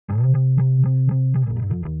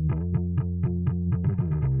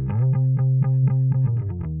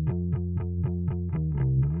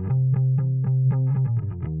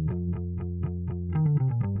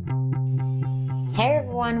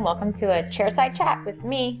everyone. Welcome to a Chairside chat with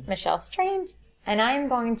me, Michelle Strange. And I'm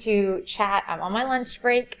going to chat. I'm on my lunch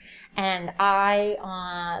break, and I,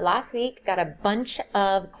 last week, got a bunch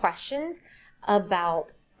of questions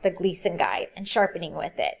about the Gleason guide and sharpening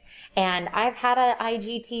with it. And I've had a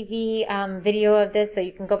IGTV video of this, so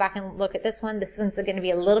you can go back and look at this one. This one's going to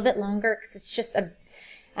be a little bit longer because it's just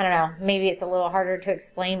I don't know, maybe it's a little harder to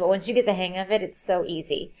explain, but once you get the hang of it, it's so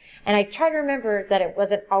easy. And I try to remember that it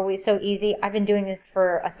wasn't always so easy. I've been doing this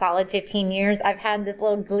for a solid 15 years. I've had this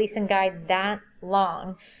little Gleason guide that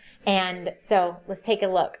long. And so let's take a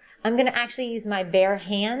look. I'm going to actually use my bare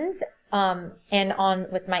hands and on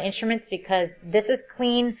with my instruments because this is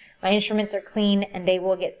clean. My instruments are clean and they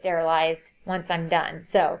will get sterilized once I'm done.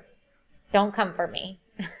 So don't come for me.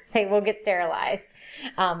 They will get sterilized.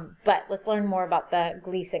 But let's learn more about the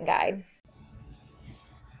Gleason guide.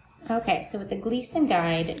 Okay, so with the Gleason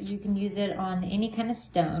guide, you can use it on any kind of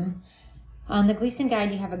stone. On the Gleason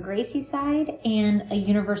guide, you have a Gracie side and a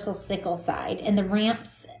universal sickle side, and the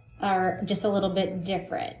ramps are just a little bit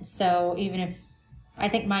different. So even if I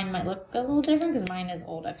think mine might look a little different because mine is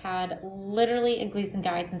old. I've had literally a Gleason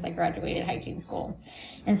guide since I graduated hygiene school.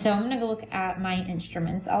 And so I'm going to go look at my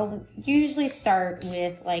instruments. I'll usually start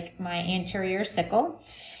with like my anterior sickle.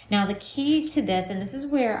 Now the key to this, and this is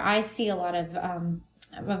where I see a lot of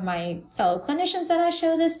my fellow clinicians that I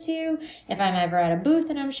show this to, if I'm ever at a booth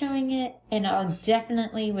and I'm showing it, and I'll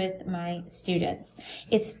definitely with my students.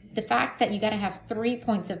 It's the fact that you got to have 3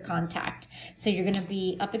 points of contact. So you're going to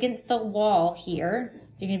be up against the wall here.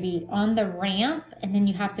 You're going to be on the ramp, and then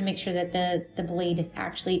you have to make sure that the blade is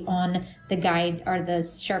actually on the guide or the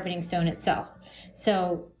sharpening stone itself.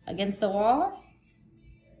 So against the wall,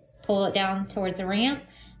 pull it down towards the ramp.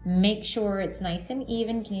 Make sure it's nice and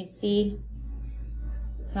even. Can you see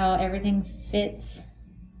how everything fits?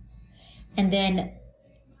 And then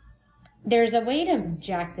there's a way to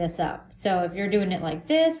jack this up. So if you're doing it like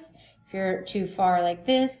this, if you're too far like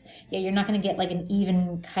this, yeah, you're not going to get like an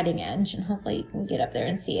even cutting edge, and hopefully you can get up there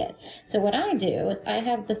and see it. So what I do is I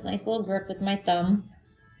have this nice little grip with my thumb,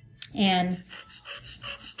 and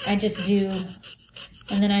I just do,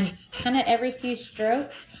 and then I kind of every few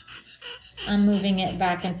strokes, I'm moving it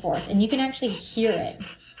back and forth, and you can actually hear it.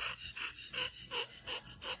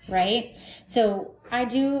 Right? So I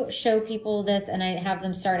do show people this, and I have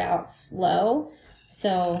them start out slow.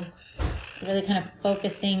 So really kind of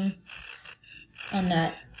focusing on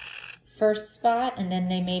that first spot, and then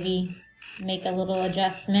they maybe make a little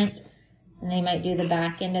adjustment, and they might do the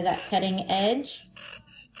back end of that cutting edge.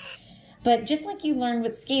 But just like you learned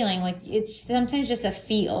with scaling, like it's sometimes just a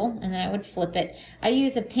feel, and then I would flip it. I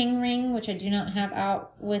use a ping ring, which I do not have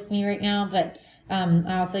out with me right now, but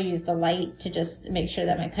I also use the light to just make sure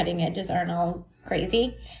that my cutting edges aren't all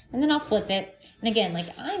crazy. And then I'll flip it. And again, like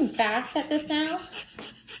I'm fast at this now,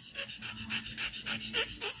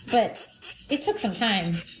 but it took some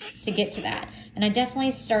time to get to that. And I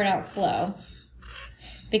definitely start out slow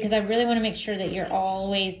because I really want to make sure that you're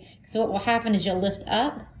always, because what will happen is you'll lift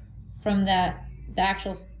up from the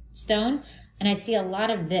actual stone, and I see a lot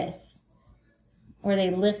of this where they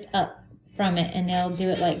lift up from it and they'll do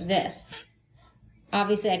it like this.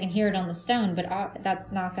 Obviously I can hear it on the stone, but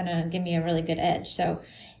that's not going to give me a really good edge. So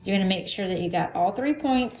you're going to make sure that you got all 3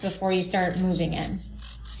 points before you start moving in.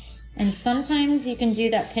 And sometimes you can do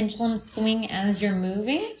that pendulum swing as you're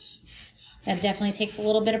moving. That definitely takes a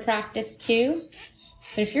little bit of practice too.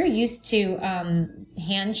 But if you're used to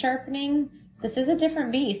hand sharpening, this is a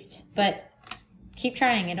different beast, but keep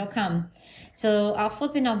trying, it'll come. So I'll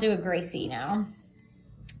flip and I'll do a Gracie now.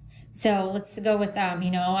 So let's go with, you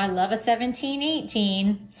know, I love a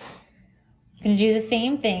 17-18. Gonna do the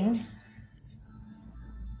same thing.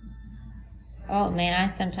 Oh man,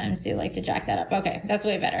 I sometimes do like to jack that up. Okay, that's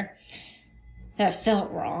way better. That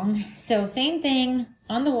felt wrong. So same thing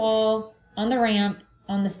on the wall, on the ramp,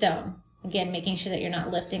 on the stone. Again, making sure that you're not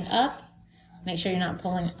lifting up. Make sure you're not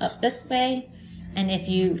pulling up this way. And if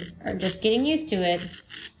you are just getting used to it,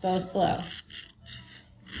 go slow.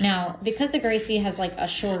 Now, because the Gracie has like a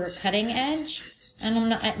shorter cutting edge,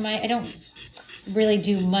 and I don't really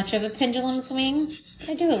do much of a pendulum swing.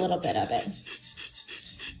 I do a little bit of it.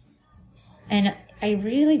 And I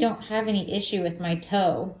really don't have any issue with my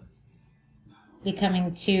toe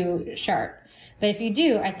becoming too sharp. But if you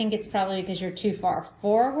do, I think it's probably because you're too far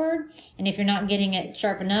forward. And if you're not getting it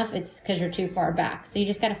sharp enough, it's because you're too far back. So you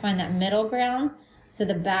just got to find that middle ground so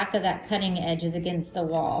the back of that cutting edge is against the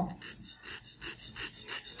wall.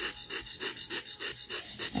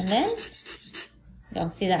 And then you'll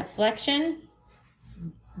see that flexion,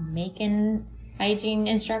 making hygiene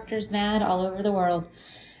instructors mad all over the world.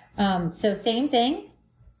 So same thing,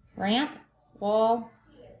 ramp, wall,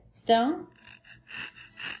 stone.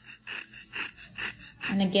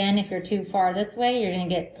 And again, if you're too far this way, you're going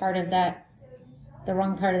to get part of that, the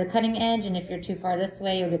wrong part of the cutting edge. And if you're too far this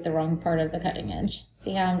way, you'll get the wrong part of the cutting edge.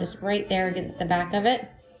 See how I'm just right there against the back of it?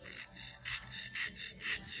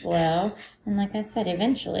 Slow. And like I said,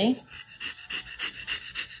 eventually.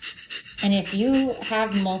 And if you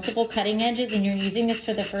have multiple cutting edges and you're using this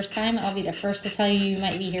for the first time, I'll be the first to tell you you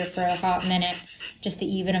might be here for a hot minute just to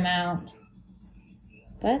even them out.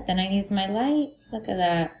 But then I use my light. Look at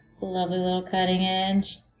that lovely little cutting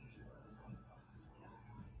edge.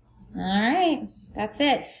 All right, that's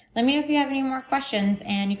it. Let me know if you have any more questions,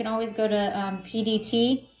 and you can always go to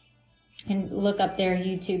PDT and look up their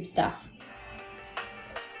YouTube stuff.